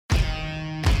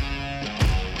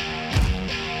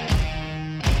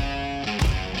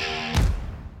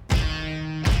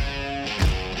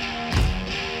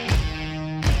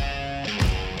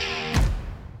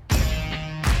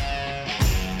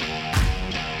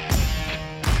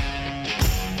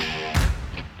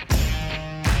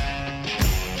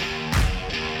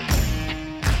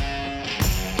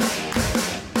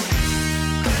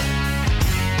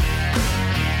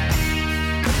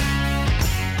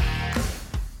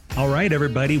All right,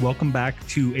 everybody, welcome back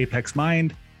to Apex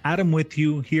Mind. Adam with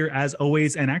you here as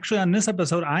always. And actually on this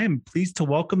episode, I am pleased to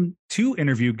welcome two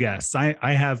interview guests. I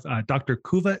have Dr.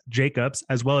 Kuva Jacobs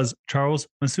as well as Charles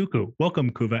Masuku.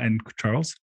 Welcome, Kuva and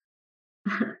Charles.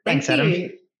 Thanks, Adam.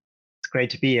 It's great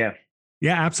to be here.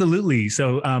 Yeah, absolutely.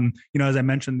 So, as I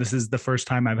mentioned, this is the first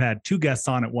time I've had two guests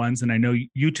on at once, and I know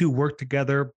you two work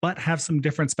together, but have some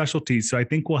different specialties. So I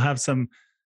think we'll have some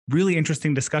really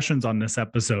interesting discussions on this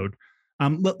episode.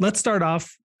 Let's start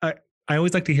off. I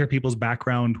always like to hear people's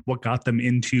background, what got them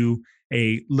into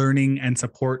a learning and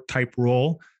support type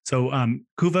role. So,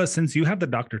 Kuva, since you have the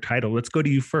doctor title, let's go to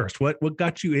you first. What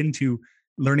got you into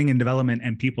learning and development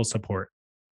and people support?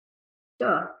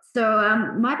 Sure.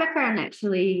 So my background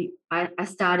actually, I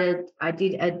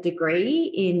did a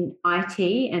degree in IT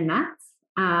and maths.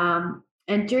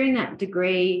 And during that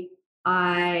degree,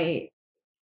 I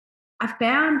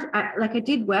found I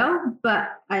did well, but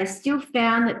I still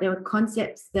found that there were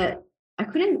concepts that I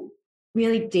couldn't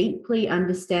really deeply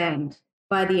understand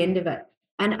by the end of it.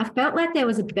 And I felt like there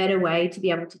was a better way to be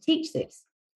able to teach this.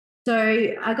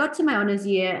 So I got to my honours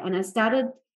year and I starting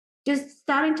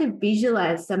to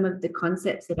visualize some of the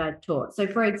concepts that I'd taught. So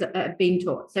been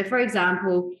taught. So for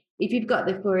example, if you've got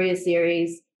the Fourier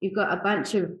series, you've got a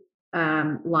bunch of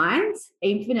lines,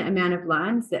 infinite amount of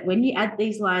lines that when you add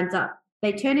these lines up,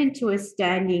 they turn into a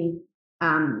standing,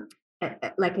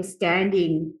 like a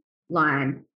standing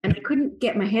line. And I couldn't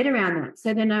get my head around that.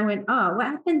 So then I went, oh, what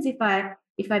happens if I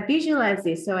visualize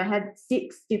this? So I had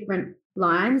 6 different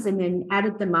lines and then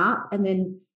added them up, and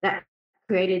then that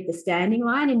created the standing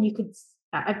line. And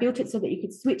I built it so that you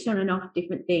could switch on and off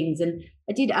different things. And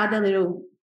I did other little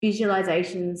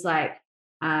visualizations like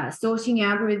sorting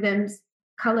algorithms,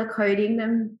 color coding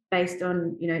them based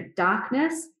on,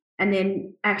 darkness, and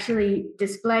then actually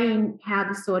displaying how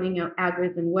the sorting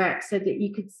algorithm works so that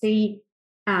you could see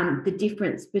the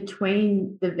difference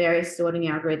between the various sorting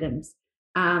algorithms.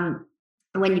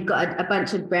 When you've got a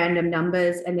bunch of random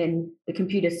numbers and then the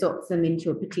computer sorts them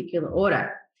into a particular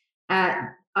order. I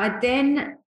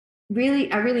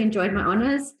really enjoyed my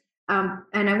honours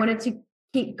and I wanted to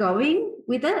keep going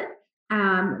with it.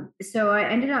 So I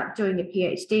ended up doing a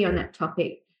PhD on that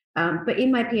topic. But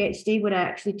in my PhD, what I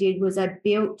actually did was I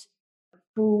built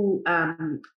full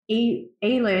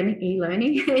e-learning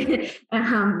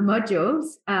modules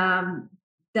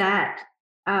that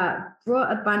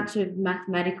brought a bunch of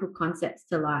mathematical concepts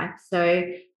to life. So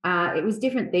it was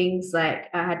different things like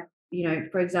I had,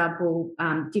 for example,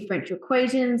 differential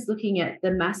equations, looking at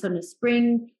the mass on a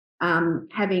spring,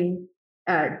 having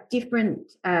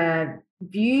different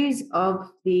views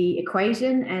of the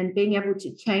equation and being able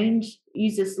to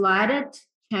use a slider to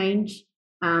change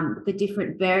the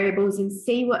different variables and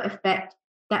see what effect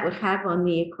that would have on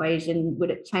the equation. Would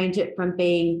it change it from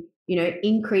being,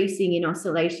 increasing in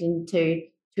oscillation to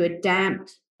a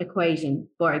damped equation,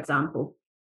 for example?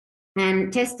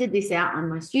 And tested this out on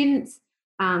my students.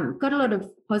 Got a lot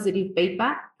of positive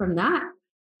feedback from that,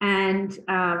 and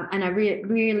I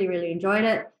really enjoyed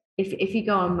it. If you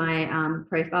go on my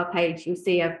profile page, you'll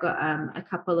see I've got a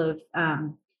couple of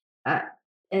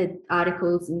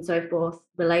articles and so forth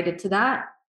related to that.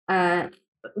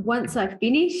 Once I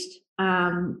finished,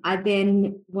 I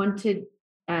then wanted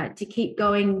to keep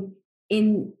going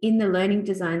in the learning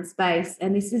design space,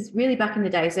 and this is really back in the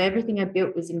day. So everything I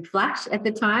built was in Flash at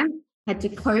the time. Had to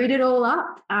code it all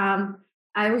up.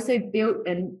 I also built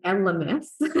an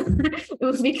LMS. It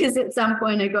was because at some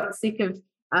point I got sick of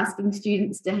asking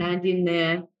students to hand in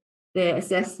their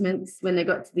assessments when they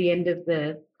got to the end of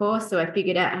the course. So I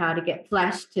figured out how to get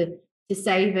Flash to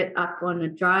save it up on a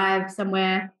drive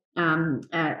somewhere.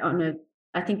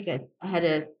 I think I had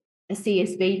a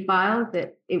CSV file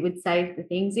that it would save the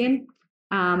things in.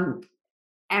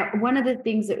 One of the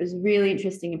things that was really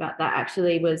interesting about that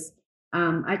actually was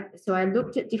I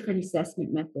looked at different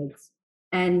assessment methods,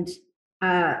 and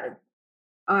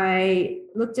I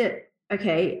looked at,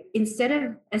 instead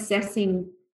of assessing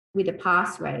with a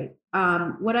pass rate,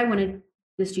 what I wanted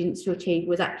the students to achieve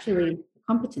was actually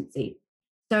competency.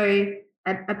 So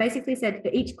I basically said for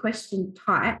each question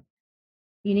type,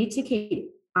 you need to keep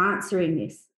answering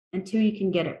this until you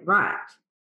can get it right.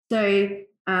 So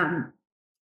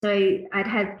I'd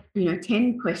have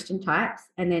 10 question types,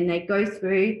 and then they go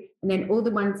through, and then all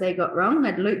the ones they got wrong,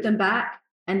 I'd loop them back,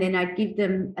 and then I'd give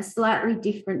them a slightly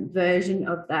different version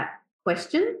of that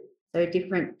question. So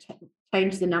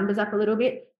change the numbers up a little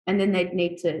bit, and then they'd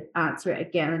need to answer it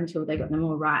again until they got them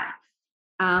all right.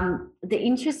 The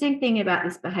interesting thing about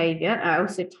this behavior, I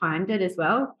also timed it as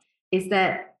well, is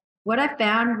that what I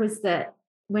found was that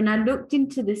when I looked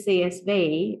into the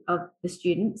CSV of the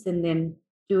students and then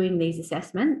doing these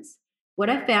assessments, what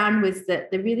I found was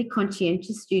that the really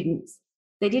conscientious students,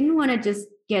 they didn't want to just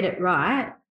get it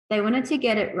right. They wanted to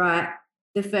get it right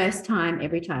the first time,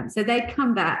 every time. So they'd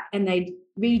come back and they'd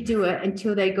redo it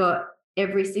until they got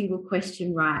every single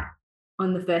question right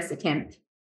on the first attempt,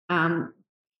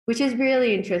 which is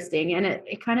really interesting. And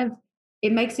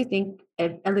it makes you think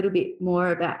a little bit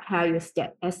more about how you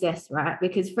assess, right?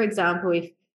 Because, for example,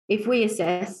 if we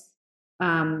assess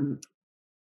a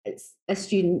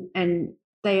student and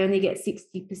they only get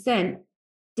 60%,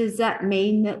 does that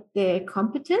mean that they're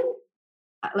competent,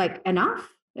 like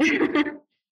enough?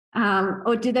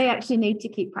 Or do they actually need to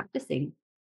keep practicing?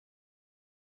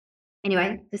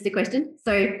 Anyway, just a question.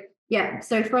 So yeah,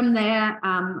 so from there,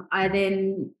 I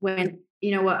then went,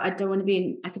 you know what, I don't want to be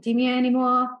in academia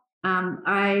anymore.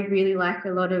 I really like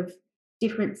a lot of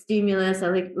different stimulus. I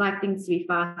like things to be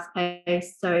fast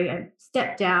paced. So I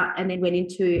stepped out and then went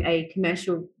into a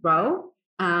commercial role,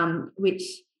 which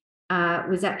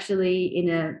was actually in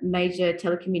a major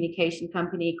telecommunication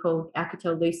company called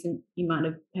Alcatel-Lucent. You might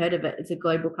have heard of it. It's a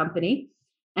global company.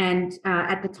 And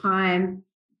at the time,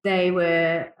 they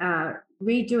were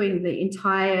redoing the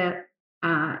entire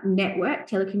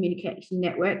telecommunication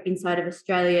network inside of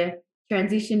Australia,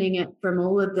 transitioning it from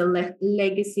all of the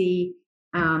legacy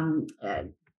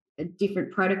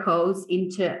different protocols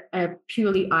into a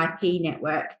purely IP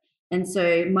network. And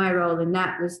so my role in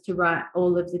that was to write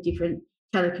all of the different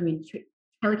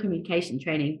telecommunication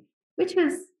training, which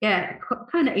was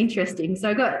kind of interesting. So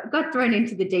I got thrown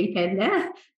into the deep end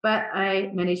there, but I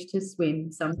managed to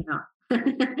swim somehow.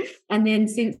 And then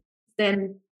since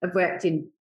then, I've worked in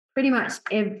pretty much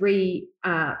every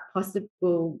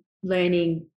possible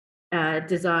learning,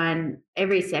 design,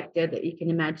 every sector that you can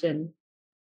imagine.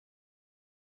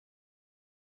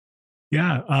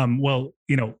 Yeah. Well,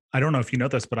 I don't know if you know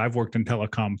this, but I've worked in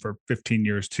telecom for 15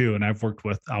 years too. And I've worked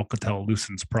with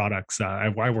Alcatel-Lucent's products. I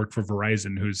worked for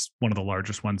Verizon, who's one of the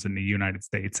largest ones in the United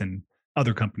States, and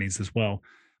other companies as well.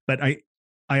 But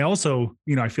I also,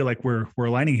 I feel like we're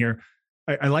aligning here.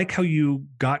 I like how you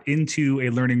got into a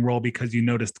learning role because you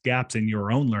noticed gaps in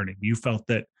your own learning. You felt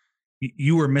that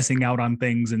you were missing out on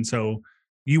things. And so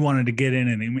you wanted to get in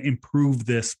and improve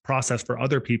this process for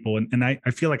other people. And I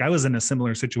feel like I was in a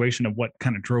similar situation of what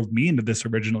kind of drove me into this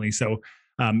originally. So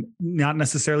not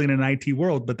necessarily in an IT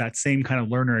world, but that same kind of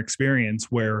learner experience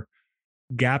where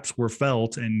gaps were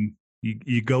felt and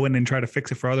you go in and try to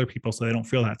fix it for other people so they don't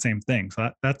feel that same thing.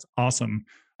 So that's awesome.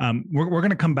 We're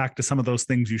going to come back to some of those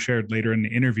things you shared later in the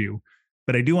interview,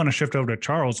 but I do want to shift over to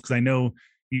Charles because I know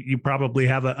you probably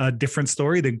have a different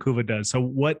story than Kuva does. So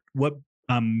what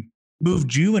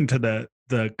moved you into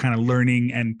the kind of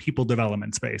learning and people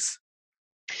development space?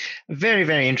 Very,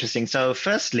 very interesting. So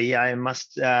firstly, I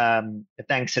must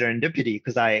thank serendipity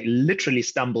because I literally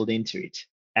stumbled into it.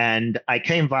 And I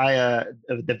came via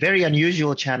the very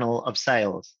unusual channel of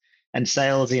sales and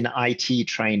sales in IT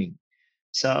training.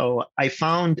 So I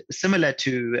found, similar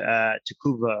to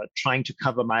Kuva, trying to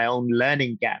cover my own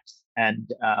learning gaps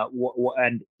and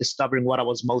discovering what I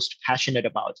was most passionate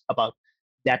about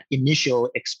that initial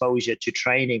exposure to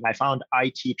training. I found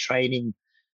IT training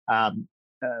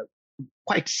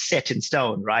quite set in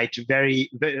stone, right? Very,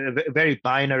 very, very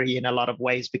binary in a lot of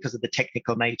ways because of the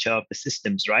technical nature of the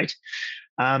systems, right?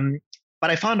 But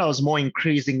I found I was more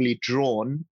increasingly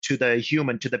drawn to the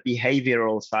human, to the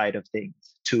behavioral side of things,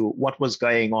 to what was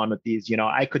going on with these.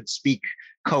 I could speak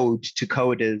code to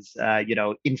coders,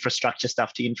 infrastructure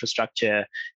stuff to infrastructure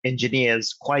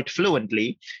engineers quite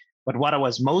fluently. But what I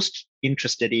was most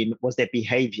interested in was their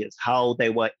behaviors, how they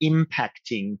were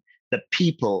impacting the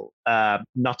people,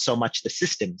 not so much the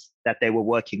systems that they were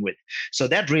working with. So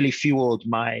that really fueled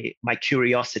my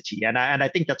curiosity. And I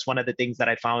think that's one of the things that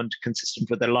I found consistent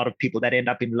with a lot of people that end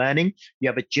up in learning. You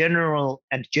have a general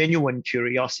and genuine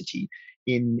curiosity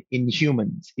in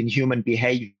humans, in human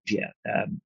behavior.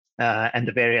 And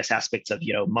the various aspects of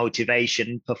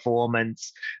motivation,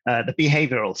 performance, the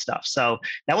behavioral stuff. So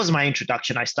that was my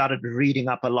introduction. I started reading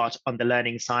up a lot on the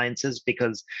learning sciences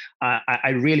because I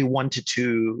really wanted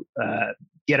to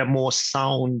get a more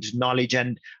sound knowledge.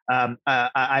 And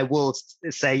I will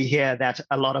say here that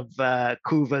a lot of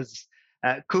Kuva's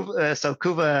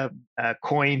Kuva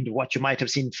coined what you might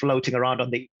have seen floating around on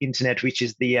the internet, which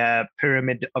is the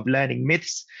pyramid of learning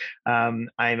myths. I'm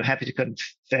happy to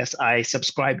confess I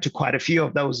subscribed to quite a few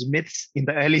of those myths in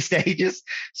the early stages.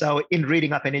 So in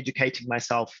reading up and educating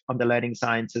myself on the learning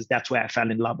sciences, that's where I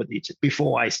fell in love with it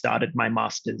before I started my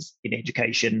master's in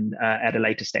education at a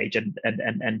later stage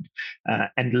and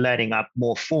learning up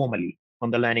more formally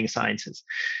on the learning sciences.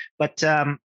 But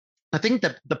I think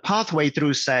that the pathway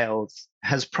through sales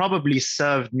has probably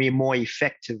served me more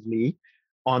effectively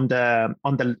on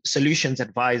the solutions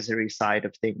advisory side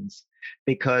of things,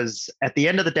 because at the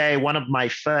end of the day, one of my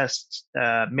first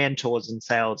mentors in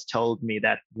sales told me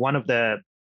that one of the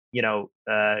you know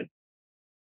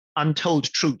untold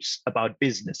truths about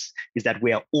business is that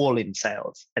we are all in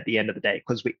sales at the end of the day,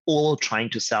 because we're all trying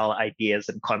to sell ideas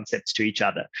and concepts to each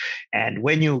other. And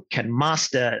when you can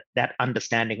master that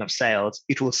understanding of sales,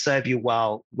 it will serve you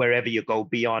well wherever you go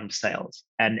beyond sales.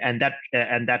 And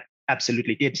that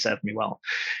absolutely did serve me well,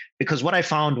 because what I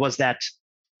found was that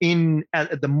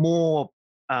the more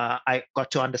I got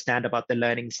to understand about the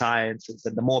learning sciences,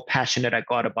 and the more passionate I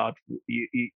got about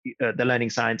the learning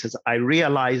sciences, I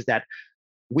realized that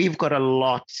we've got a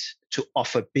lot to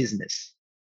offer business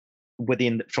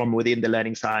from within the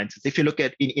learning sciences. If you look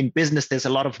at in business, there's a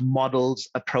lot of models,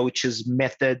 approaches,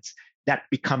 methods that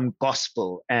become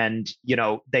gospel, and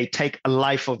they take a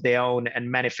life of their own and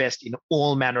manifest in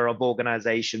all manner of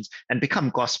organizations and become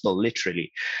gospel, literally.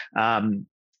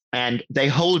 And they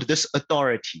hold this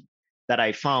authority that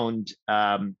I found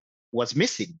was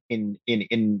missing in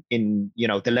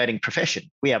the learning profession.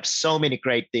 We have so many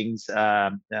great things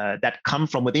that come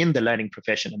from within the learning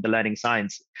profession and the learning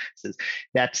sciences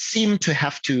that seem to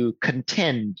have to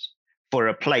contend for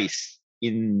a place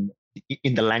in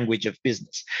the language of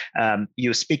business.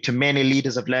 You speak to many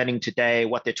leaders of learning today,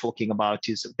 what they're talking about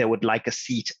is they would like a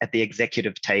seat at the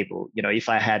executive table. If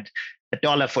I had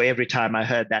 $1 for every time I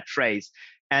heard that phrase.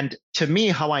 And to me,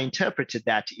 how I interpreted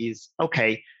that is,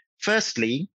 okay,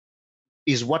 firstly,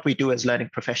 is what we do as learning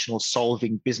professionals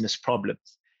solving business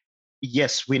problems?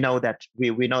 Yes, we know that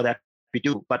we know that we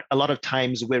do, but a lot of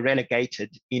times we're relegated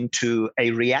into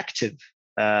a reactive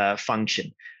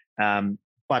function.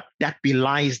 But that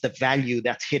belies the value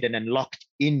that's hidden and locked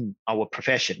in our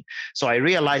profession. So I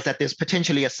realized that there's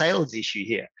potentially a sales issue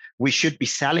here. We should be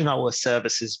selling our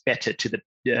services better to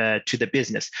the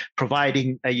business,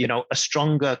 providing a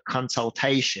stronger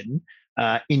consultation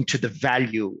into the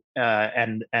value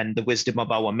and the wisdom of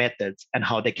our methods, and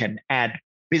how they can add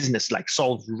business, like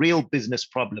solve real business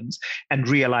problems and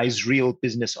realize real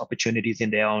business opportunities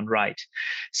in their own right.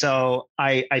 So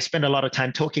I spend a lot of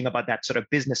time talking about that sort of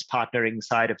business partnering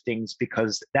side of things,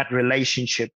 because that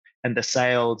relationship and the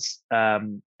sales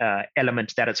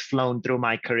element that has flown through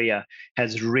my career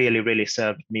has really, really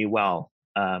served me well.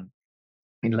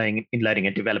 In learning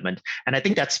and development. And I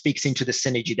think that speaks into the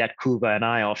synergy that Kuva and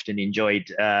I often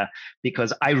enjoyed,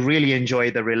 because I really enjoy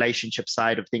the relationship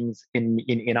side of things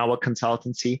in our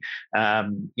consultancy.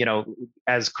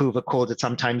 As Kuva calls it,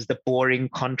 sometimes the boring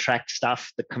contract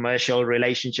stuff, the commercial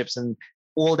relationships, and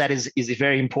all that is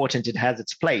very important. It has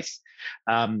its place.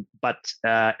 But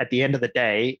at the end of the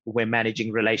day, we're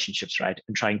managing relationships, right?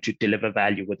 And trying to deliver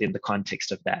value within the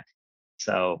context of that.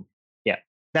 So yeah,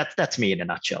 that's me in a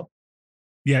nutshell.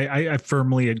 Yeah, I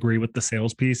firmly agree with the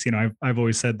sales piece. I've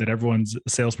always said that everyone's a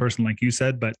salesperson, like you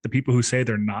said, but the people who say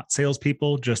they're not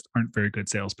salespeople just aren't very good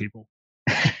salespeople.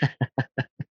 That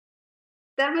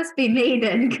must be me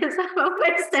then, because I'm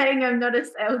always saying I'm not a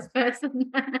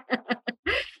salesperson.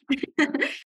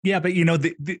 Yeah, but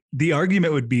the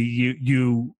argument would be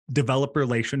you develop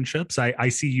relationships. I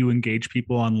see you engage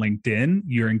people on LinkedIn.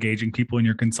 You're engaging people in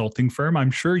your consulting firm.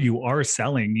 I'm sure you are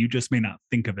selling. You just may not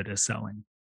think of it as selling.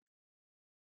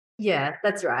 Yeah,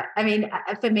 that's right. I mean,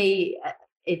 for me,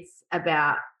 it's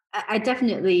about, I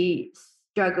definitely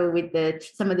struggle with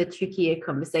some of the trickier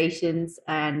conversations,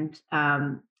 and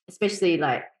especially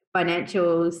like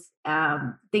financials,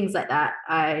 things like that.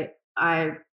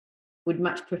 I would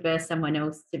much prefer someone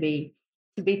else to be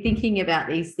thinking about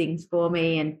these things for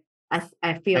me. And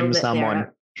I feel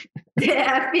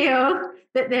I feel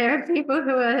that there are people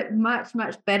who are much,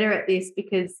 much better at this,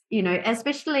 because,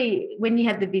 especially when you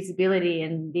have the visibility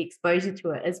and the exposure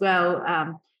to it as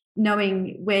well,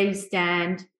 knowing where you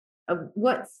stand,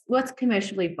 what's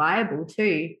commercially viable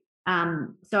too.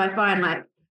 So I find like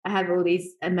I have all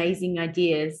these amazing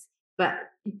ideas, but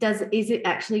is it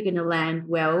actually going to land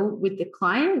well with the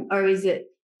client, or is it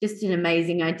just an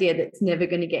amazing idea that's never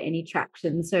going to get any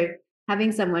traction? So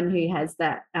having someone who has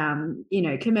that,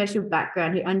 commercial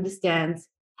background, who understands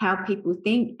how people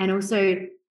think, and also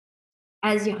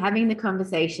as you're having the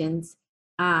conversations,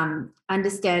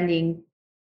 understanding,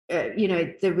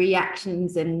 the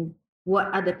reactions and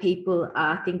what other people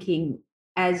are thinking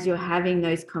as you're having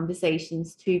those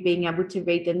conversations, to being able to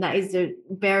read them. That is a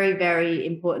very, very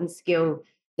important skill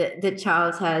that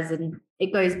Charles has, and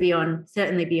it goes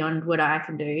certainly beyond what I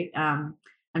can do.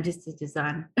 I'm just a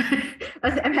designer.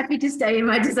 I'm happy to stay in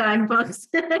my design box.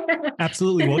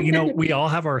 Absolutely. Well, we all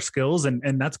have our skills,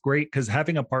 and that's great, because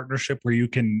having a partnership where you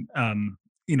can,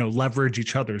 leverage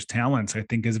each other's talents, I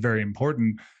think is very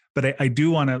important. But I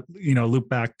do want to, loop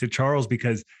back to Charles,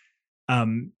 because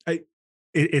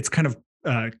it's kind of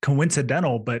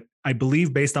coincidental, but I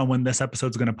believe based on when this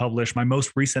episode is going to publish, my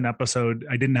most recent episode,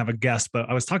 I didn't have a guest, but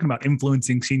I was talking about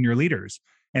influencing senior leaders.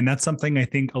 And that's something I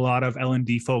think a lot of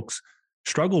L&D folks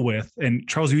struggle with. And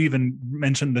Charles, you even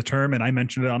mentioned the term, and I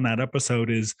mentioned it on that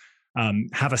episode, is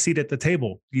have a seat at the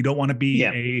table. You don't want to be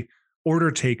a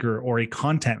order taker or a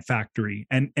content factory.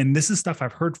 And this is stuff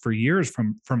I've heard for years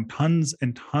from tons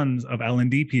and tons of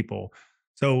L&D people.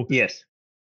 So yes.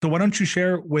 So why don't you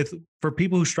share for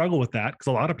people who struggle with that, because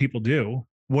a lot of people do,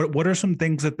 what are some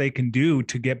things that they can do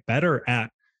to get better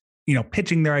at,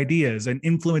 pitching their ideas and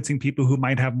influencing people who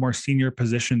might have more senior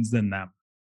positions than them?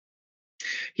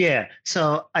 Yeah.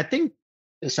 So I think,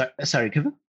 sorry,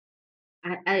 Kuva?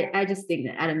 I just think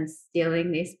that Adam's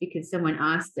stealing this because someone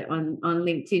asked it on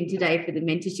LinkedIn today for the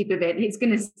mentorship event. He's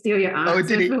going to steal your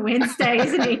answer for Wednesday,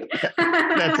 isn't he?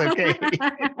 That's okay.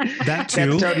 That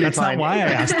too. That's fine. Not why I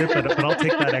asked it, but I'll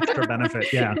take that extra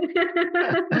benefit. Yeah.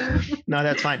 No,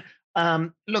 that's fine.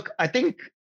 Look, I think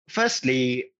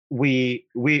firstly, it's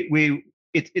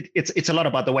a lot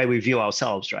about the way we view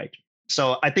ourselves, right?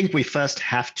 So I think we first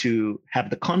have to have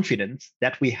the confidence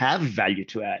that we have value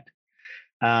to add.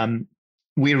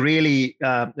 We really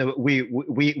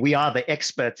we are the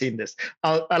experts in this.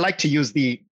 I like to use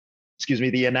the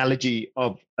analogy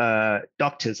of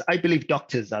doctors. I believe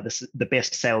doctors are the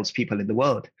best salespeople in the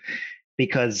world,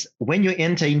 because when you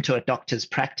enter into a doctor's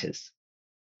practice,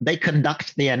 they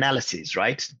conduct the analysis,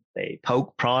 right? They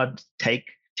poke, prod, take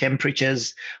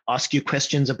temperatures, ask you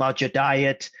questions about your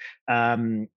diet,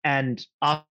 and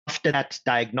after that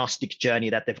diagnostic journey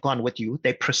that they've gone with you,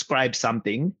 they prescribe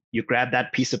something. You grab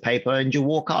that piece of paper and you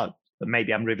walk out.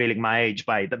 Maybe I'm revealing my age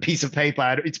by the piece of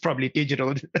paper. It's probably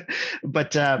digital,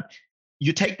 but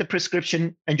you take the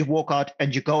prescription and you walk out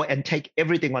and you go and take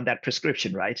everything on that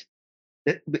prescription, right?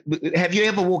 Have you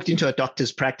ever walked into a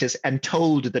doctor's practice and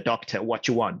told the doctor what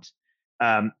you want?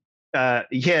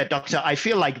 Here, doctor, I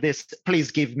feel like this.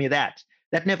 Please give me that.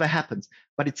 That never happens.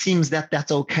 But it seems that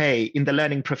that's okay in the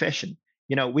learning profession.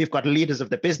 We've got leaders of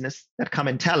the business that come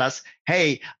and tell us,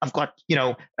 hey, I've got,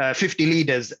 50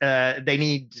 leaders. They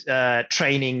need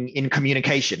training in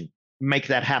communication. Make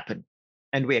that happen.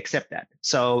 And we accept that.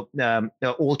 So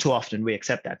all too often we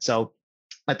accept that. So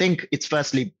I think it's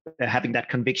firstly having that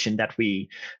conviction that we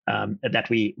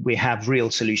have real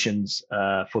solutions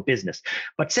for business.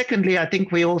 But secondly, I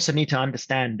think we also need to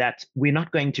understand that we're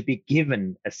not going to be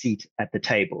given a seat at the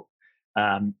table.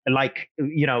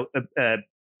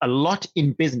 A lot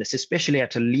in business, especially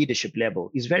at a leadership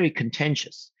level, is very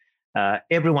contentious.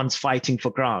 Everyone's fighting for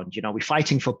ground. We're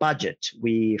fighting for budget.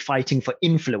 We're fighting for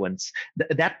influence.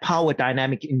 That power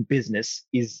dynamic in business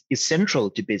is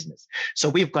central to business. So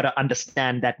we've got to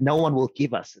understand that no one will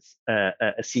give us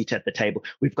a seat at the table.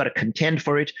 We've got to contend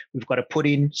for it. We've got to put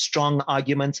in strong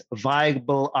arguments,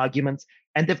 viable arguments,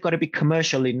 and they've got to be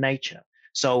commercial in nature.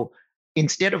 So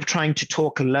instead of trying to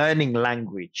talk learning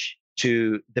language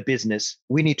to the business,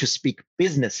 we need to speak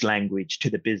business language to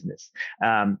the business.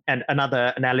 And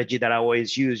another analogy that I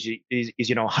always use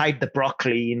is hide the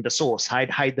broccoli in the sauce,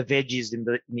 hide the veggies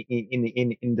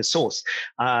in the sauce.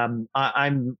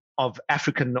 I'm of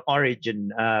African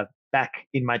origin. Back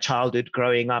in my childhood,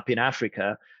 growing up in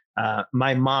Africa,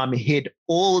 my mom hid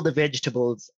all the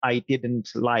vegetables I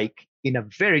didn't like in a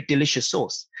very delicious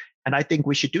sauce. And I think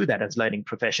we should do that as learning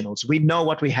professionals. We know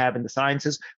what we have in the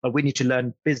sciences, but we need to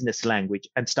learn business language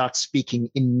and start speaking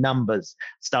in numbers,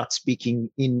 start speaking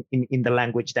in the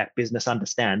language that business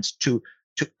understands to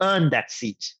earn that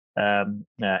seat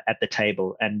at the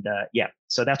table. And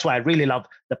so that's why I really love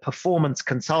the performance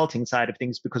consulting side of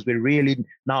things, because we're really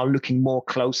now looking more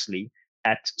closely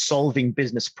at solving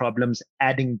business problems,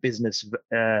 adding business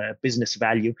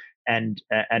value, and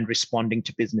responding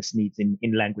to business needs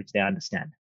in language they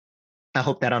understand. I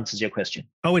hope that answers your question.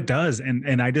 Oh, it does.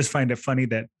 And I just find it funny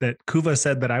that Kuva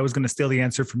said that I was going to steal the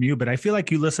answer from you, but I feel like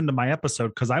you listened to my episode,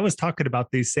 because I was talking about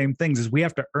these same things. Is we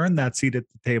have to earn that seat at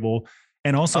the table.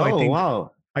 And also,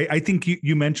 I think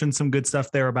you mentioned some good stuff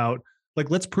there about, like,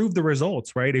 let's prove the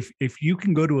results, right? If you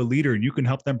can go to a leader and you can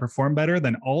help them perform better,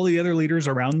 then all the other leaders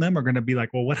around them are going to be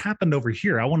like, well, what happened over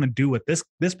here? I want to do what this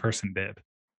person did.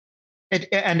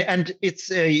 And it's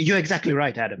you're exactly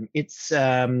right, Adam. It's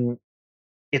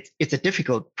a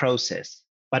difficult process,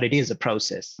 but it is a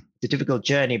process. It's a difficult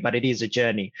journey, but it is a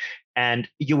journey. And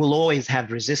you will always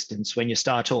have resistance when you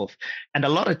start off. And a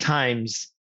lot of times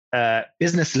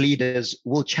business leaders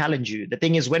will challenge you. The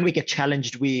thing is, when we get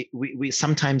challenged, we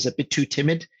sometimes a bit too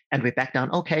timid and we back down.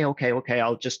 Okay,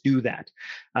 I'll just do that.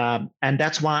 And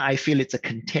that's why I feel it's a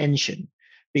contention,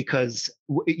 because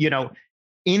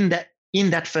in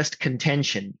that first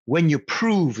contention, when you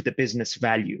prove the business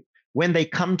value, when they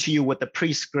come to you with a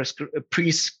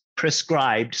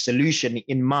prescribed solution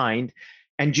in mind,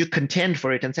 and you contend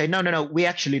for it and say, no, we're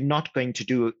actually not going to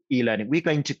do e-learning. We're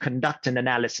going to conduct an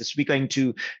analysis. We're going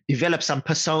to develop some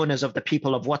personas of the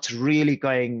people of what's really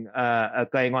going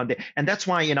on there. And that's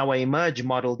why in our emerge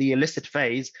model, the elicit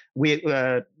phase,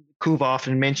 Kuva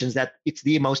often mentions that it's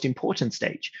the most important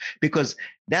stage, because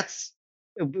that's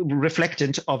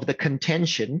reflectant of the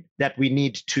contention that we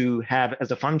need to have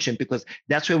as a function, because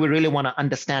that's where we really want to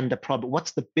understand the problem.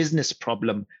 What's the business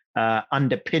problem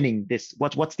underpinning this?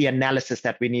 What's the analysis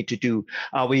that we need to do?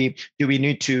 Do we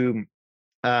need to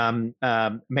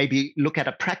maybe look at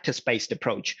a practice-based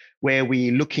approach where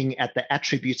we're looking at the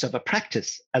attributes of a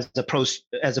practice as opposed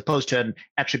to an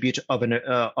attribute of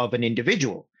an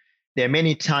individual? There are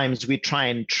many times we try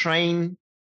and train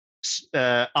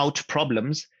out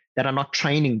problems that are not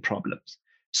training problems.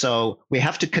 So we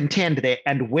have to contend there.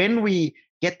 And when we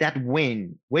get that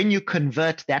win, when you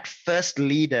convert that first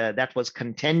leader that was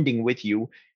contending with you,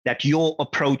 that your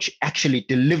approach actually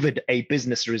delivered a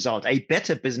business result, a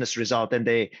better business result than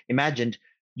they imagined,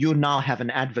 you now have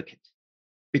an advocate,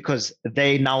 because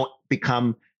they now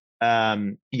become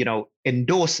endorsers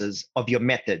of your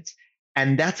methods.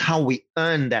 And that's how we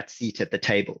earn that seat at the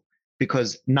table.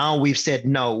 Because now we've said,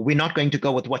 no, we're not going to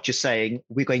go with what you're saying.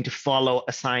 We're going to follow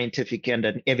a scientific and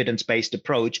an evidence-based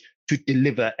approach to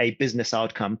deliver a business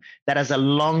outcome that has a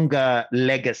longer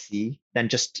legacy than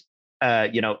just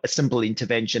a simple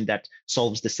intervention that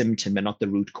solves the symptom and not the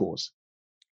root cause.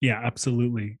 Yeah,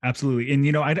 absolutely. Absolutely.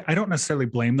 And, I don't necessarily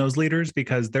blame those leaders,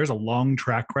 because there's a long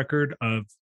track record of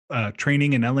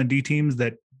training and L&D teams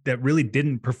that really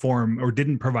didn't perform or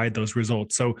didn't provide those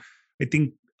results. So I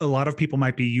think a lot of people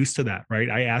might be used to that, right?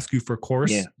 I ask you for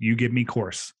course, you give me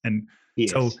course. And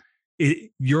so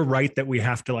you're right that we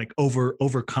have to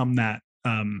overcome that,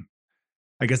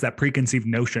 I guess, that preconceived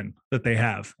notion that they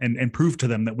have, and prove to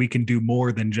them that we can do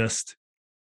more than just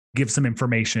give some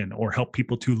information or help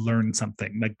people to learn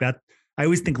something like that. I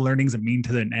always think learning is a mean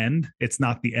to an end. It's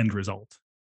not the end result.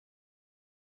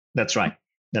 That's right.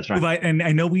 And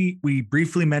I know we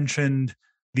briefly mentioned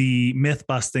the myth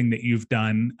busting that you've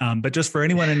done. But just for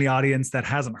anyone in the audience that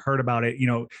hasn't heard about it,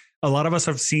 a lot of us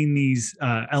have seen these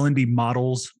L&D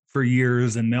models for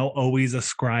years, and they'll always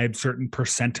ascribe certain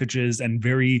percentages and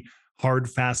very hard,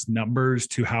 fast numbers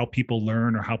to how people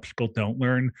learn or how people don't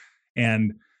learn.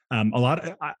 And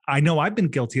I know I've been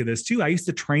guilty of this too. I used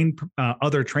to train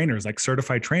other trainers, like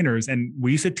certified trainers, and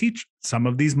we used to teach some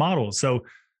of these models. So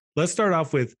let's start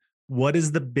off with, what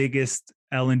is the biggest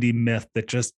L&D myth that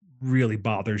just really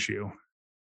bothers you?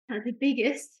 The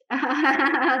biggest.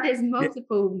 There's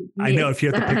multiple myths. I know, if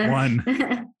you have to pick one.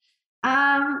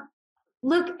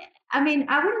 Look, I mean,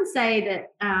 I wouldn't say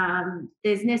that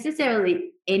there's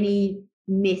necessarily any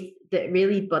myth that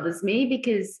really bothers me,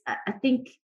 because I think,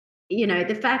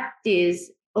 the fact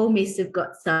is all myths have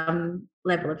got some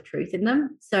level of truth in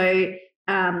them. So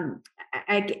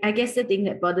I guess the thing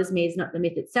that bothers me is not the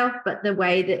myth itself, but the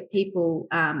way that people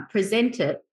present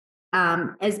it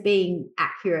as being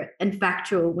accurate and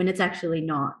factual when it's actually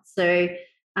not. So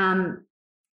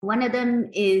one of them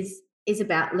is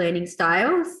about learning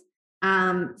styles.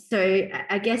 So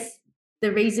I guess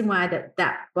the reason why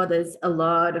that bothers a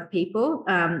lot of people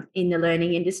in the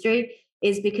learning industry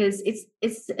is because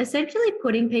it's essentially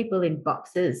putting people in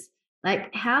boxes.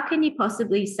 Like, how can you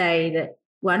possibly say that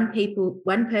one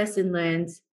person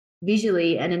learns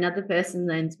visually and another person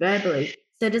learns verbally?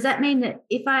 So does that mean that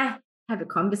if I have a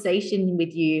conversation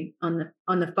with you on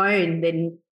the phone,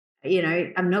 then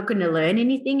I'm not going to learn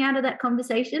anything out of that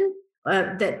conversation?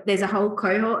 That there's a whole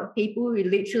cohort of people who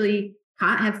literally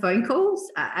can't have phone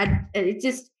calls.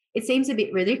 It seems a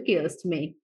bit ridiculous to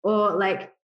me. Or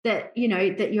like that,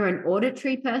 that you're an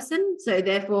auditory person, so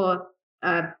therefore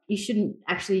you shouldn't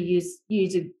actually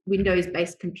use a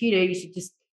Windows-based computer. You should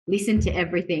just listen to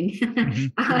everything.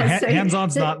 Mm-hmm.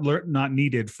 Hands-on's not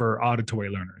needed for auditory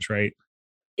learners, right?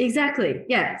 Exactly.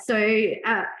 Yeah. So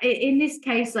in this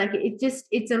case, like,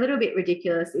 it's a little bit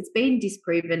ridiculous. It's been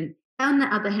disproven. On the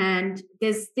other hand,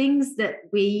 there's things that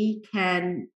we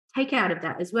can take out of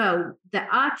that as well that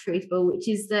are truthful, which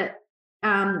is that,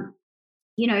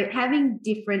 having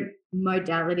different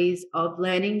modalities of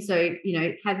learning. So,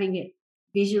 having it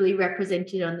visually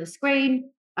represented on the screen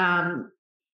so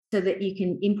that you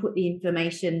can input the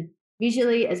information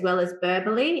visually as well as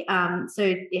verbally. So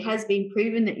it has been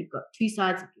proven that you've got two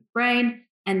sides of your brain,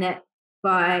 and that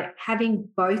by having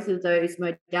both of those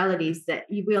modalities, that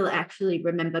you will actually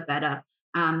remember better.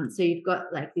 So you've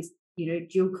got like this,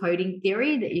 dual coding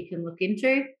theory that you can look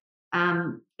into,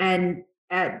 and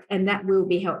that will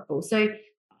be helpful. So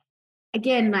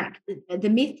again, like the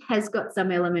myth has got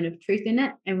some element of truth in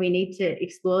it, and we need to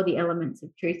explore the elements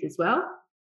of truth as well.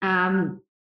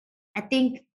 I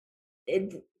think,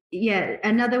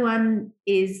 another one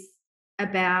is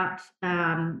about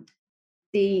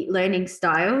the learning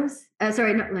styles.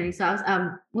 Sorry, not learning styles.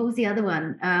 What was the other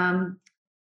one?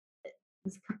 It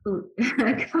was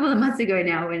a couple of months ago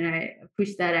now when I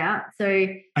pushed that out. So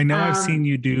I know I've seen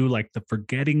you do like the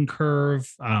forgetting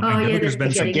curve. I know there's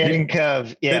been some forgetting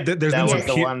curve. Yeah, there's been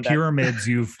some pyramids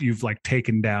you've like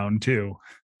taken down too.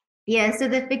 Yeah, so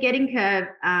the forgetting curve,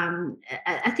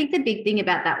 I think the big thing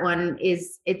about that one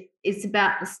is it's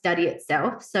about the study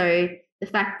itself. So the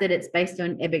fact that it's based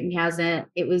on Ebbinghaus,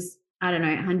 it was, I don't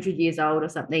know, 100 years old or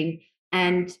something.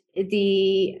 And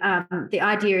the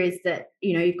idea is that,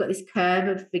 you've got this curve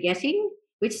of forgetting,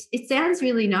 which it sounds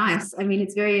really nice. I mean,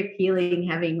 it's very appealing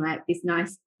having like this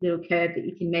nice little curve that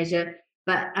you can measure.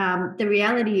 But the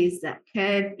reality is that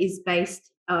curve is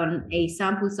based on a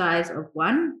sample size of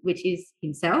 1, which is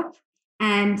himself,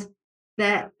 and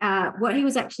that what he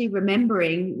was actually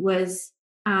remembering was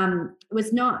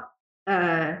not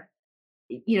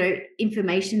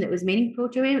information that was meaningful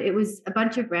to him. It was a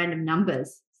bunch of random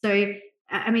numbers. So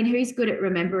I mean, who's good at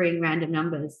remembering random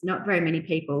numbers? Not very many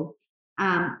people.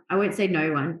 I won't say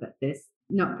no one, but there's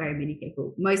not very many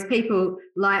people. Most people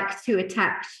like to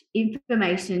attach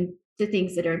information to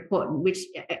things that are important, which,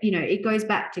 it goes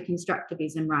back to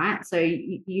constructivism, right? So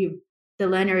the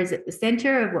learner is at the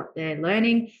center of what they're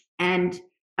learning, and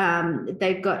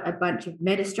they've got a bunch of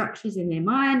meta structures in their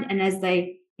mind. And as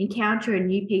they encounter a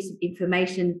new piece of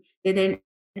information, they're then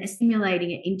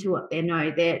assimilating it into what they know.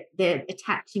 They're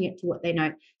attaching it to what they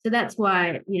know. So that's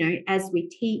why, as we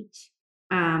teach,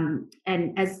 and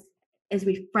as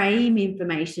we frame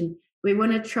information, we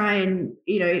want to try and,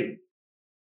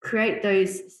 create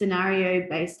those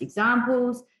scenario-based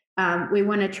examples. We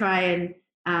want to try and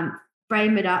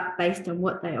frame it up based on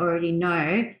what they already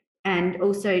know, and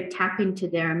also tap into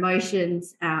their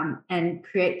emotions, and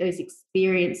create those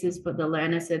experiences for the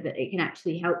learner so that it can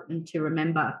actually help them to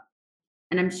remember.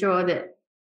 And I'm sure that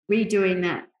redoing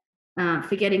that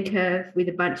forgetting curve with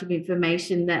a bunch of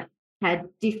information that had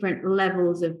different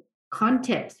levels of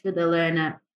context for the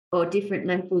learner, or different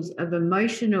levels of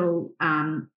emotional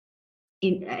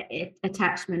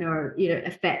attachment or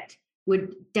effect,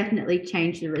 would definitely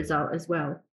change the result as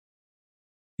well.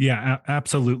 Yeah,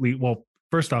 absolutely. Well,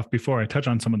 first off, before I touch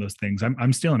on some of those things,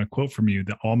 I'm stealing a quote from you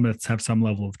that all myths have some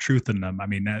level of truth in them. I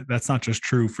mean, that's not just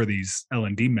true for these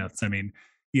L&D myths. I mean,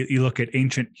 you look at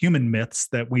ancient human myths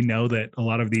that we know that a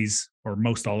lot of these, or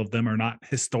most all of them, are not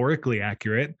historically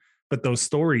accurate, but those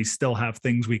stories still have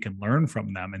things we can learn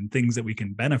from them and things that we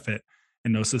can benefit.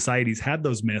 And those societies had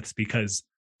those myths because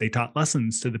they taught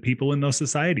lessons to the people in those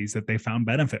societies that they found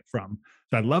benefit from.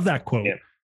 So I love that quote. Yeah.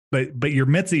 But your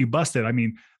myths that you busted, I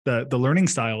mean, the learning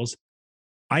styles,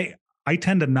 I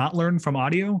tend to not learn from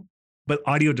audio, but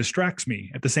audio distracts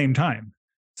me at the same time.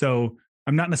 So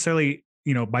I'm not necessarily,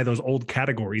 by those old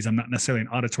categories, I'm not necessarily an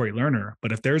auditory learner,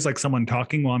 but if there's like someone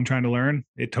talking while I'm trying to learn,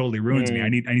 it totally ruins me. I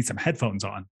need some headphones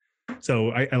on. So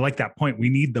I like that point. We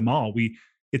need them all.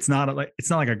 It's not like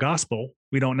a gospel.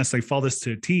 We don't necessarily follow this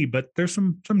to a T, but there's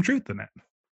some truth in it.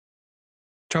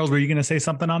 Charles, were you going to say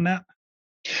something on that?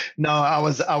 No, I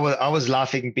was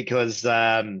laughing because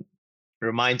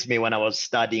reminds me when I was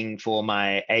studying for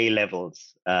my A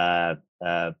levels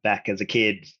back as a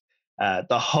kid.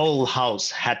 The whole house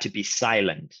had to be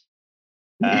silent.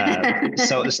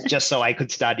 So it's just so I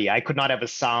could study. I could not have a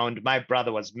sound. My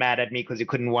brother was mad at me because he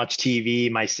couldn't watch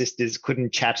TV. My sisters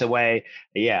couldn't chat away.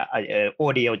 Yeah,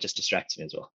 audio just distracts me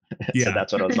as well. Yeah. So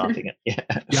that's what I was laughing at. Yeah,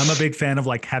 I'm a big fan of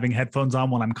like having headphones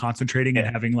on when I'm concentrating and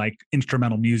having like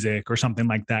instrumental music or something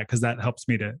like that, because that helps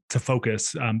me to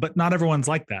focus. But not everyone's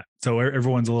like that, so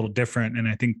everyone's a little different. And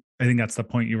I think that's the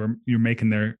point you're making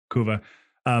there, Kuva.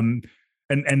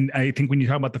 And I think when you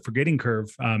talk about the forgetting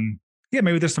curve,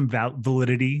 maybe there's some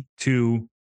validity to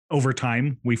over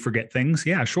time we forget things.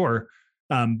 Yeah, sure.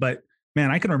 But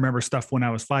man, I can remember stuff when I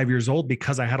was 5 years old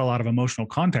because I had a lot of emotional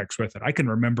context with it. I can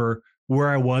remember where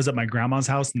I was at my grandma's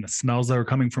house and the smells that were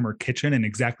coming from her kitchen and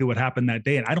exactly what happened that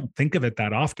day. And I don't think of it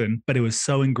that often, but it was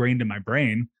so ingrained in my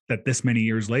brain that this many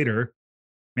years later,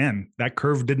 man, that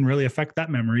curve didn't really affect that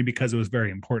memory because it was very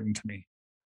important to me.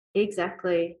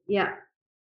 Exactly. Yeah.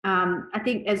 I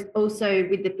think as also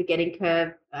with the forgetting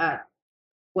curve,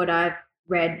 what I've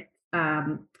read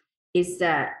is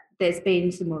that there's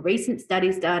been some more recent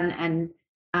studies done, and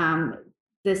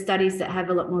the studies that have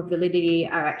a lot more validity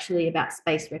are actually about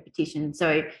spaced repetition.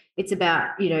 So it's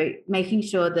about, making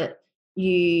sure that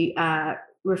you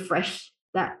refresh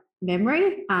that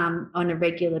memory on a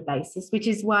regular basis, which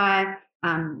is why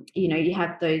you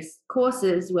have those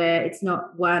courses where it's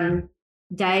not one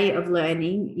day of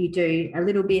learning. You do a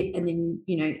little bit, and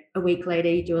then a week later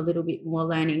you do a little bit more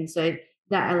learning. So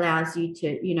that allows you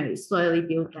to slowly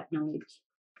build that knowledge.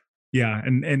 Yeah,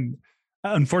 and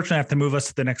unfortunately, I have to move us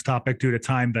to the next topic due to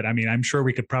time. But I mean, I'm sure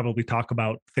we could probably talk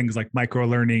about things like micro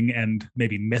learning and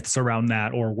maybe myths around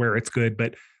that or where it's good.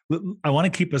 But I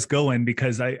want to keep us going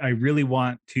because I really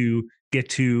want to get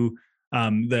to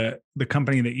the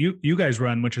company that you guys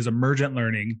run, which is Emergent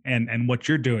Learning, and what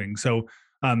you're doing. So,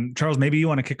 Charles, maybe you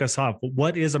want to kick us off.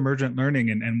 What is Emergent Learning,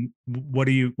 and what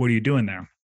are you doing there?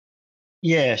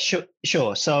 Yeah,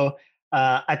 sure. So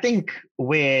I think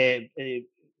we're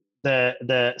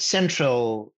the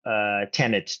central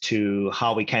tenet to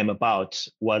how we came about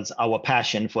was our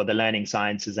passion for the learning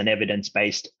sciences and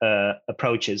evidence-based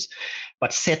approaches,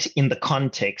 but set in the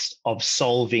context of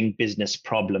solving business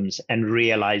problems and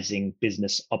realizing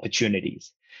business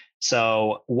opportunities.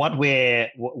 So what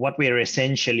we're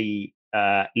essentially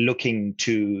looking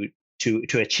to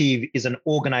achieve is an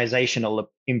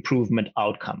organizational improvement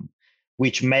outcome,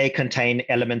 which may contain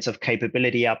elements of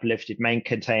capability uplift. It may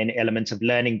contain elements of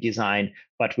learning design,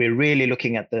 but we're really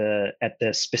looking at the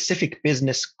specific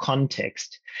business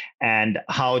context and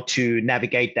how to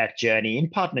navigate that journey in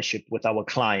partnership with our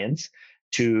clients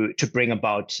to bring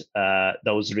about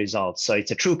those results. So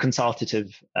it's a true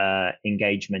consultative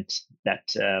engagement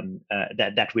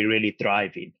that we really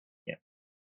thrive in. Yeah.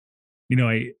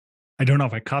 I don't know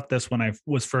if I caught this when I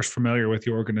was first familiar with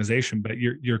your organization, but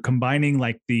you're combining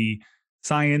like the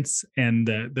science and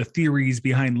the theories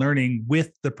behind learning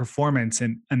with the performance.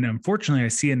 And unfortunately, I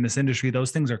see in this industry, those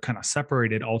things are kind of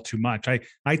separated all too much.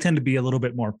 I tend to be a little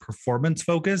bit more performance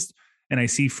focused, and I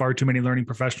see far too many learning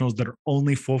professionals that are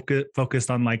only focused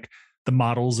on like the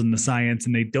models and the science,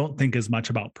 and they don't think as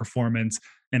much about performance.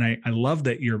 And I love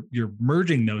that you're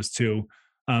merging those two.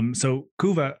 So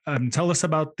Kuva, tell us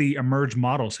about the Emerge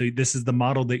model. So this is the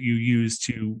model that you use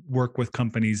to work with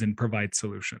companies and provide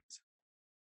solutions.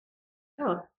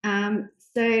 Sure.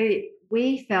 So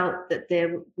we felt that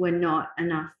there were not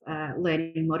enough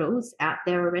learning models out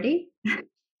there already.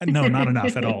 No, not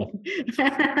enough at all.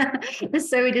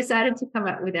 So we decided to come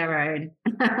up with our own.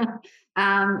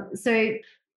 So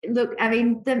look, I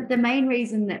mean, the main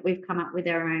reason that we've come up with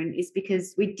our own is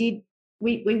because we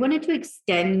wanted to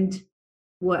extend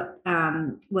what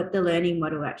the learning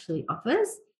model actually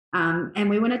offers, and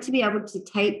we wanted to be able to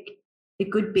take the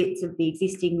good bits of the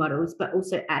existing models, but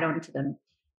also add on to them.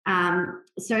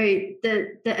 So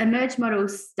the Emerge model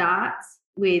starts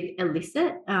with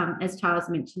elicit, as Charles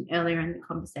mentioned earlier in the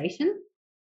conversation.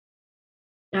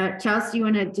 Charles, do you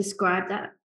want to describe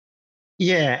that?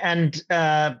 Yeah, and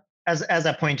as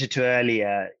I pointed to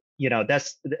earlier,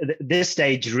 this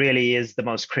stage really is the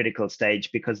most critical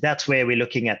stage, because that's where we're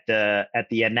looking at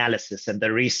the analysis and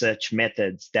the research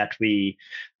methods that we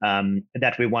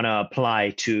want to apply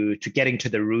to getting to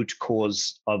the root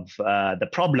cause of the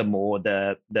problem, or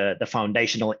the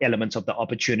foundational elements of the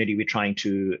opportunity we're trying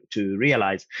to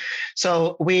realize.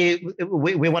 So we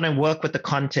want to work with the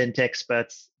content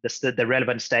experts, the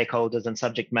relevant stakeholders and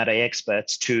subject matter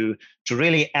experts to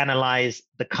really analyze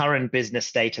the current business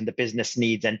state and the business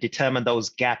needs, and determine those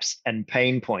gaps and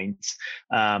pain points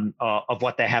of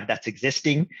what they have that's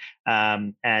existing,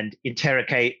 and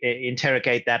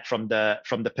interrogate that from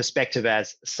the perspective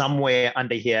as somewhere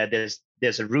under here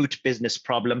there's a root business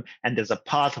problem, and there's a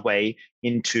pathway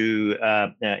into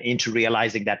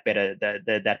realizing that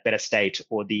better state,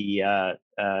 or the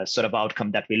sort of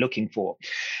outcome that we're looking for,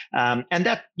 and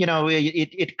that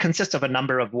it consists of a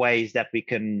number of ways that we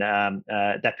can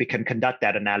conduct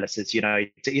that analysis.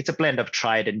 It's a blend of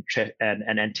tried and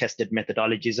tested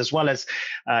methodologies, as well as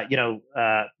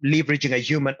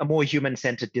leveraging a more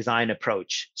human-centered design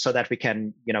approach, so that we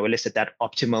can elicit that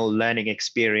optimal learning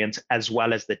experience as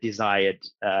well as the desired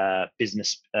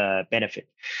business benefit.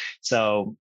 So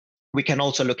we can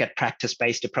also look at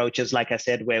practice-based approaches, like I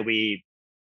said, where we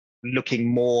looking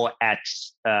more at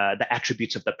the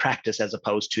attributes of the practice as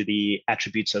opposed to the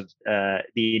attributes of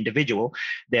the individual.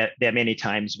 There are many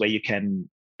times where you can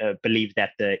believe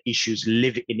that the issues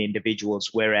live in individuals,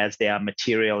 whereas they are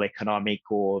material, economic,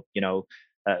 or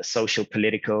social,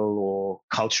 political, or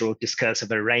cultural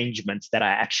discursive arrangements that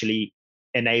are actually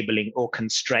enabling or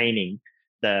constraining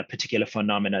the particular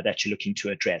phenomena that you're looking to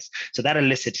address. So that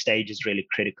elicit stage is really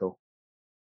critical.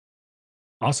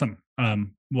 Awesome.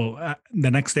 Well,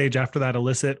 the next stage after that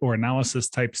elicit or analysis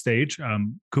type stage,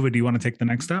 Kuva, do you want to take the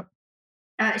next step?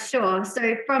 Sure.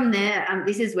 So from there,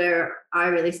 this is where I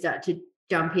really start to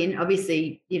jump in.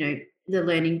 Obviously, the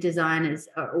learning designers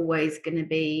are always going to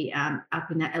be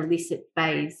up in that elicit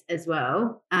phase as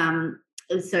well.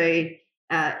 So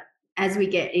as we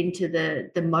get into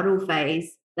the model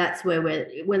phase, that's where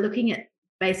we're looking at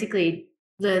basically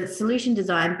the solution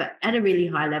design, but at a really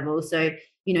high level. So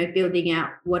building out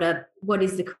what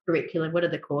is the curriculum, what are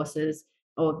the courses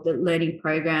or the learning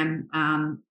program.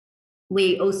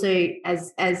 We also,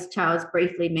 as Charles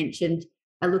briefly mentioned,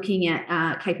 are looking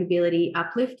at capability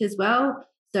uplift as well.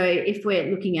 So if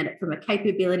we're looking at it from a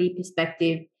capability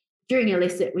perspective, during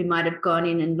elicit, we might have gone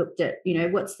in and looked at,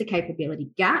 what's the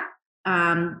capability gap,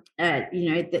 and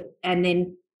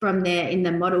then from there in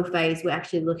the model phase, we're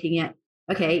actually looking at,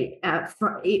 okay,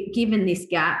 given this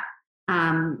gap,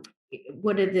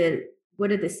 what are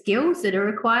the skills that are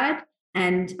required,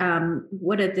 and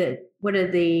what are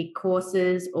the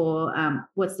courses or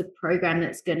what's the program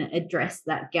that's going to address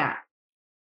that gap.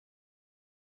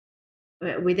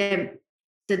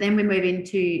 So then we move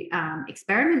into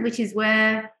experiment, which is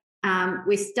where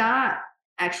we start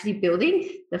actually building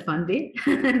the fun bit,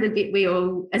 the bit we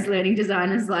all as learning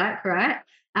designers like, right?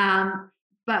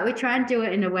 But we try and do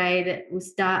it in a way that we'll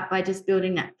start by just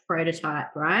building that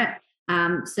prototype, right?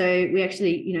 So we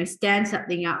actually, stand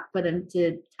something up for them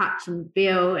to touch and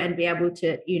feel and be able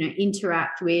to,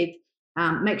 interact with,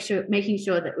 making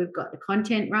sure that we've got the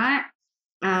content right.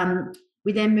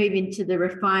 We then move into the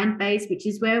refine phase, which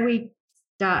is where we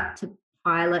start to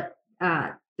pilot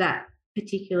that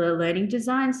particular learning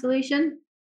design solution.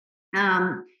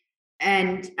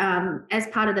 And as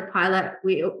part of the pilot,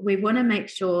 we want to make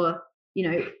sure,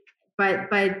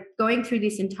 by going through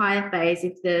this entire phase,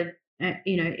 if the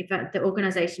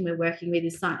organization we're working with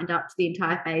is signed up to the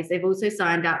entire phase, they've also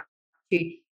signed up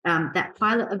to that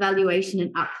pilot evaluation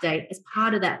and update as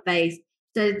part of that phase.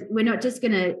 So we're not just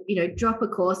going to, drop a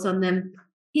course on them.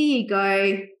 Here you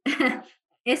go.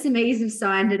 SMEs have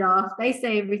signed it off. They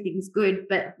say everything's good,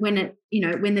 but when the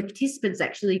participants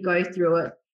actually go through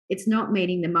it, it's not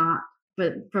meeting the mark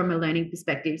from a learning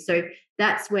perspective. So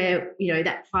that's where,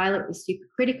 that pilot was super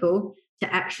critical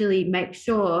to actually make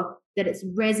sure that it's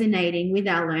resonating with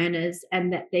our learners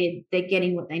and that they're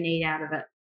getting what they need out of it.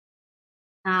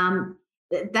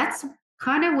 That's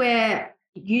kind of where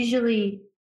usually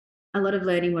a lot of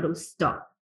learning models stop.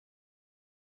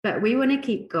 But we want to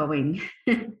keep going.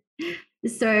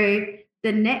 So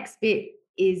the next bit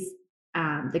is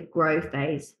the grow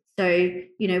phase. So,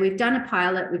 we've done a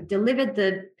pilot, we've delivered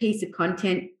the piece of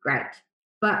content, great.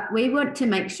 But we want to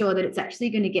make sure that it's actually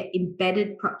going to get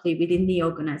embedded properly within the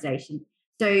organization.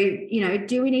 So,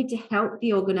 do we need to help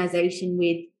the organization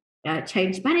with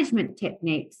change management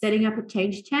techniques, setting up a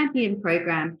change champion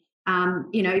program,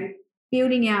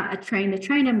 building out a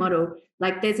trainer model?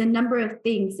 Like there's a number of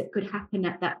things that could happen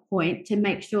at that point to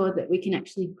make sure that we can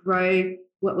actually grow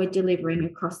what we're delivering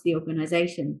across the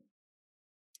organization.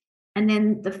 And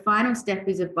then the final step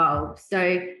is evolve.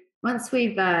 So once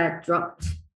we've dropped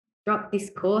this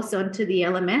course onto the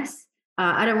LMS,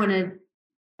 I don't want to,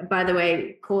 by the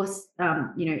way, course,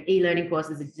 e-learning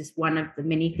courses is just one of the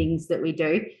many things that we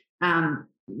do. So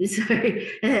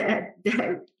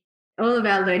all of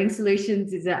our learning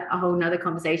solutions is a whole nother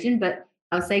conversation, but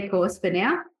I'll say course for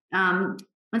now.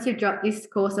 Once we've dropped this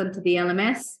course onto the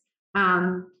LMS,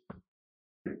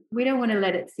 we don't want to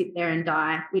let it sit there and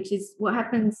die, which is what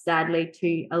happens sadly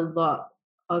to a lot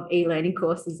of e-learning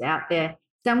courses out there.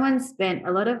 Someone spent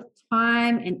a lot of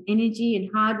time and energy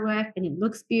and hard work and it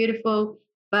looks beautiful,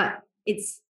 but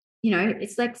it's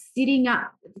like sitting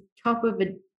up at the top of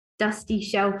a dusty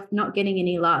shelf, not getting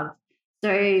any love. So,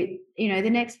 the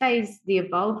next phase, the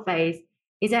evolve phase,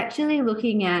 is actually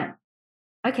looking at,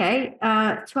 okay,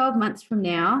 12 months from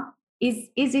now, is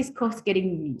this course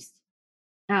getting used?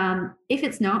 If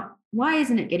it's not, why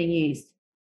isn't it getting used?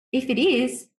 If it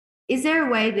is there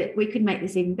a way that we could make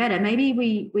this even better?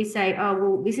 Maybe we say, oh,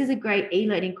 well, this is a great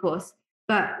e-learning course,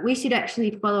 but we should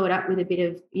actually follow it up with a bit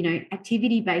of,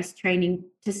 activity-based training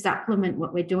to supplement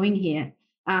what we're doing here.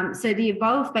 So the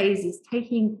evolve phase is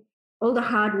taking all the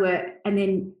hard work and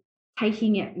then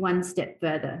taking it one step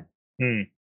further. And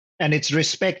it's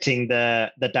respecting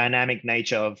the dynamic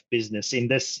nature of business in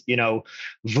this,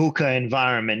 VUCA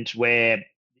environment where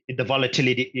the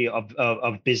volatility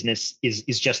of business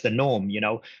is just the norm.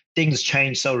 Things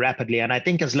change so rapidly, and I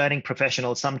think as learning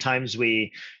professionals, sometimes we're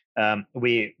not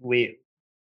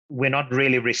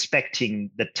really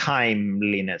respecting the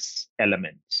timeliness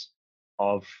element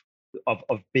of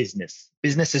of business.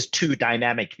 Business is too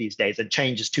dynamic these days and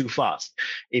changes too fast.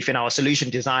 If in our solution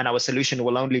design, our solution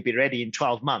will only be ready in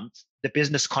 12 months, the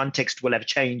business context will have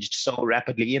changed so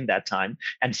rapidly in that time.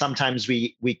 And sometimes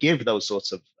we give those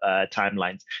sorts of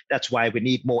timelines. That's why we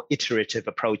need more iterative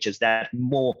approaches that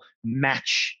more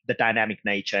match the dynamic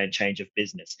nature and change of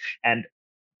business. And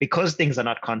because things are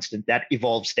not constant, that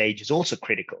evolve stage is also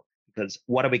critical, because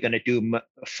what are we going to do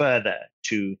further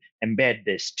to embed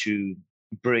this, to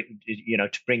bring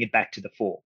it back to the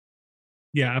fore?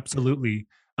 Yeah, absolutely.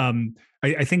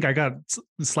 I think I got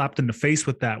slapped in the face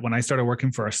with that when I started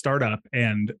working for a startup,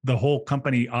 and the whole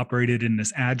company operated in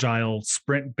this agile,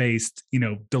 sprint-based,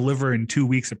 deliver in 2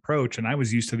 weeks approach. And I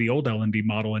was used to the old L&D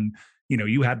model, and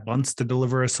you had months to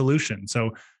deliver a solution.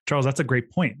 So, Charles, that's a great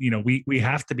point. We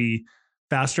have to be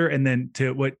faster. And then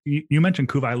to what you mentioned,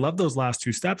 Kuva, I love those last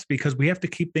two steps, because we have to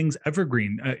keep things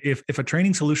evergreen. If a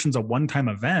training solution is a one-time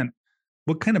event,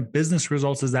 what kind of business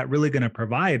results is that really going to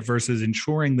provide versus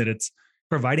ensuring that it's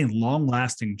providing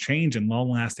long-lasting change and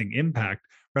long-lasting impact,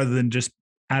 rather than just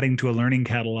adding to a learning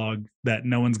catalog that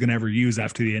no one's going to ever use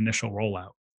after the initial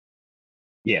rollout?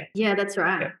 Yeah. Yeah, that's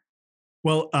right. Yeah.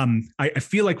 Well, I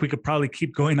feel like we could probably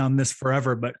keep going on this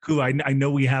forever, but Kuva, I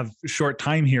know we have short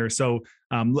time here, so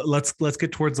let's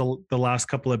get towards the last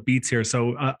couple of beats here.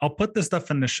 So I'll put this stuff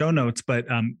in the show notes, but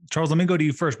Charles, let me go to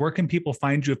you first. Where can people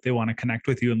find you if they want to connect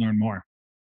with you and learn more?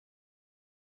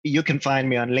 You can find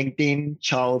me on LinkedIn,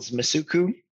 Charles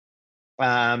Masuku.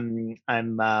 I'm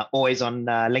always on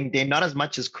LinkedIn, not as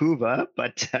much as Kuva,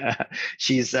 but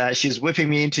she's whipping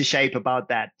me into shape about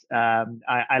that.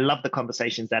 I love the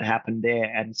conversations that happen there,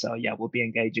 and so yeah, we'll be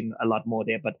engaging a lot more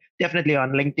there. But definitely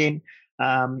on LinkedIn,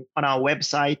 on our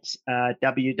website,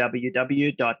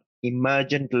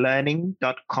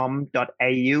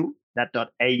 www.emergentlearning.com.au. That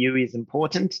 .au is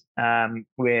important.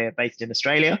 We're based in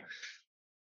Australia.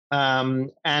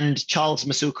 And Charles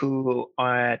Masuku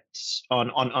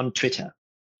on Twitter.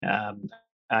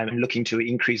 I'm looking to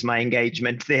increase my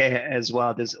engagement there as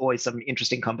well. There's always some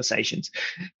interesting conversations,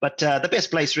 but the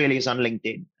best place really is on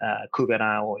LinkedIn. Kuva and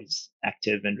I are always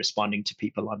active and responding to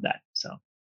people on that. So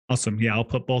awesome. Yeah, I'll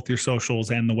put both your socials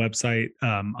and the website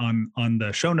on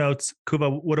the show notes.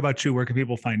 Kuva, what about you? Where can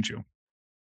people find you?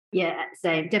 Yeah,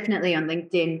 same. Definitely on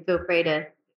LinkedIn. Feel free to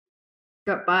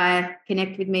drop by,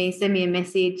 connect with me, send me a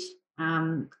message.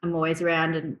 I'm always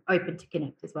around and open to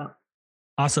connect as well.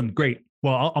 Awesome. Great.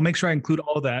 Well, I'll make sure I include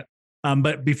all that.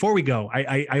 But before we go,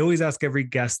 I always ask every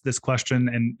guest this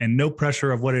question, and no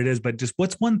pressure of what it is, but just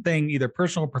what's one thing, either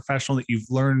personal or professional, that you've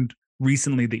learned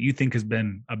recently that you think has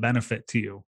been a benefit to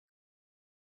you?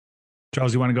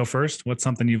 Charles, you want to go first? What's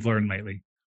something you've learned lately?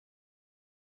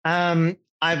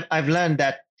 I've learned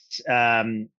that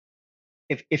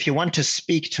if you want to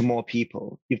speak to more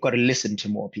people, you've got to listen to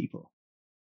more people.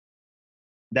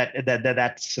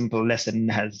 That simple lesson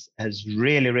has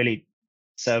really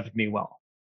served me well.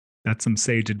 That's some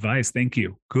sage advice. Thank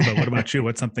you. Kuva, what about you?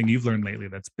 What's something you've learned lately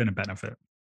that's been a benefit?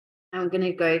 I'm going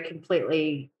to go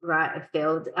completely right of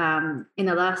field. In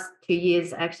the last 2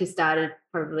 years, I actually started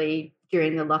probably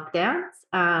during the lockdowns.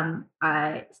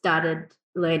 I started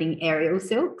learning aerial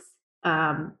silks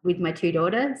with my 2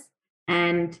 daughters,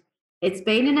 and it's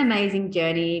been an amazing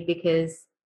journey because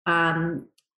I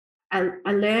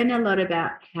learn a lot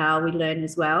about how we learn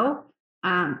as well,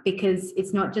 because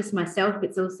it's not just myself,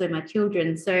 it's also my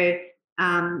children. So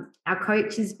our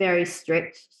coach is very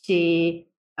strict. She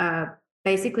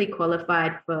basically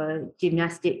qualified for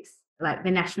gymnastics, like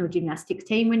the national gymnastics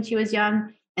team when she was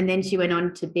young. And then she went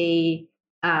on to be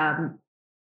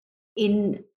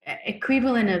in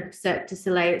equivalent of Cirque du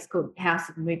Soleil. It's called House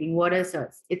of Moving Water. So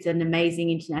it's an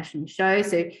amazing international show.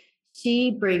 So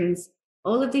she brings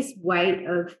all of this weight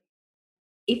of,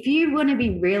 if you want to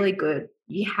be really good,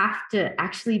 you have to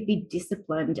actually be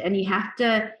disciplined, and you have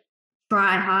to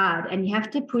try hard, and you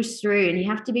have to push through, and you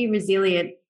have to be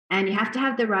resilient, and you have to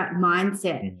have the right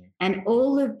mindset. Mm-hmm. And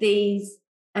all of these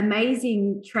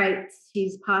amazing traits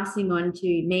she's passing on to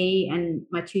me and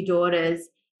my 2 daughters.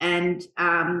 And,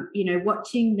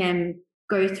 watching them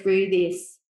go through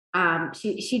this,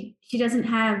 she doesn't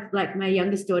have, like, my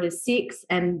youngest daughter's 6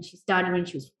 and she started when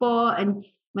she was 4. And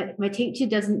my teacher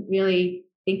doesn't really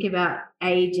think about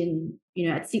age and,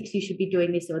 at 6 you should be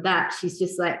doing this or that. She's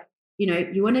just like,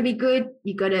 you want to be good,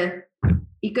 you got to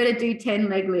do 10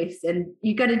 leg lifts, and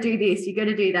you got to do this, you got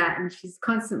to do that. And she's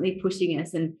constantly pushing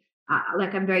us. And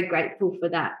I'm very grateful for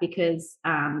that, because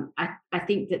I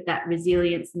think that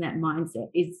resilience and that mindset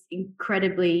is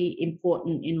incredibly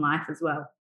important in life as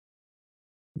well.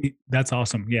 That's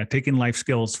awesome. Yeah. Taking life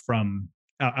skills from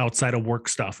outside of work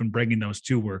stuff and bringing those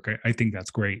to work. I think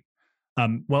that's great.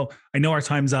 Well, I know our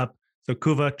time's up. So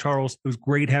Kuva, Charles, it was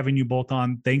great having you both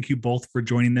on. Thank you both for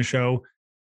joining the show.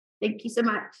 Thank you so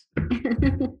much.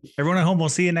 Everyone at home, we'll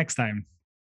see you next time.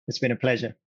 It's been a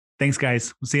pleasure. Thanks,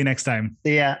 guys. We'll see you next time.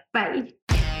 See ya. Bye.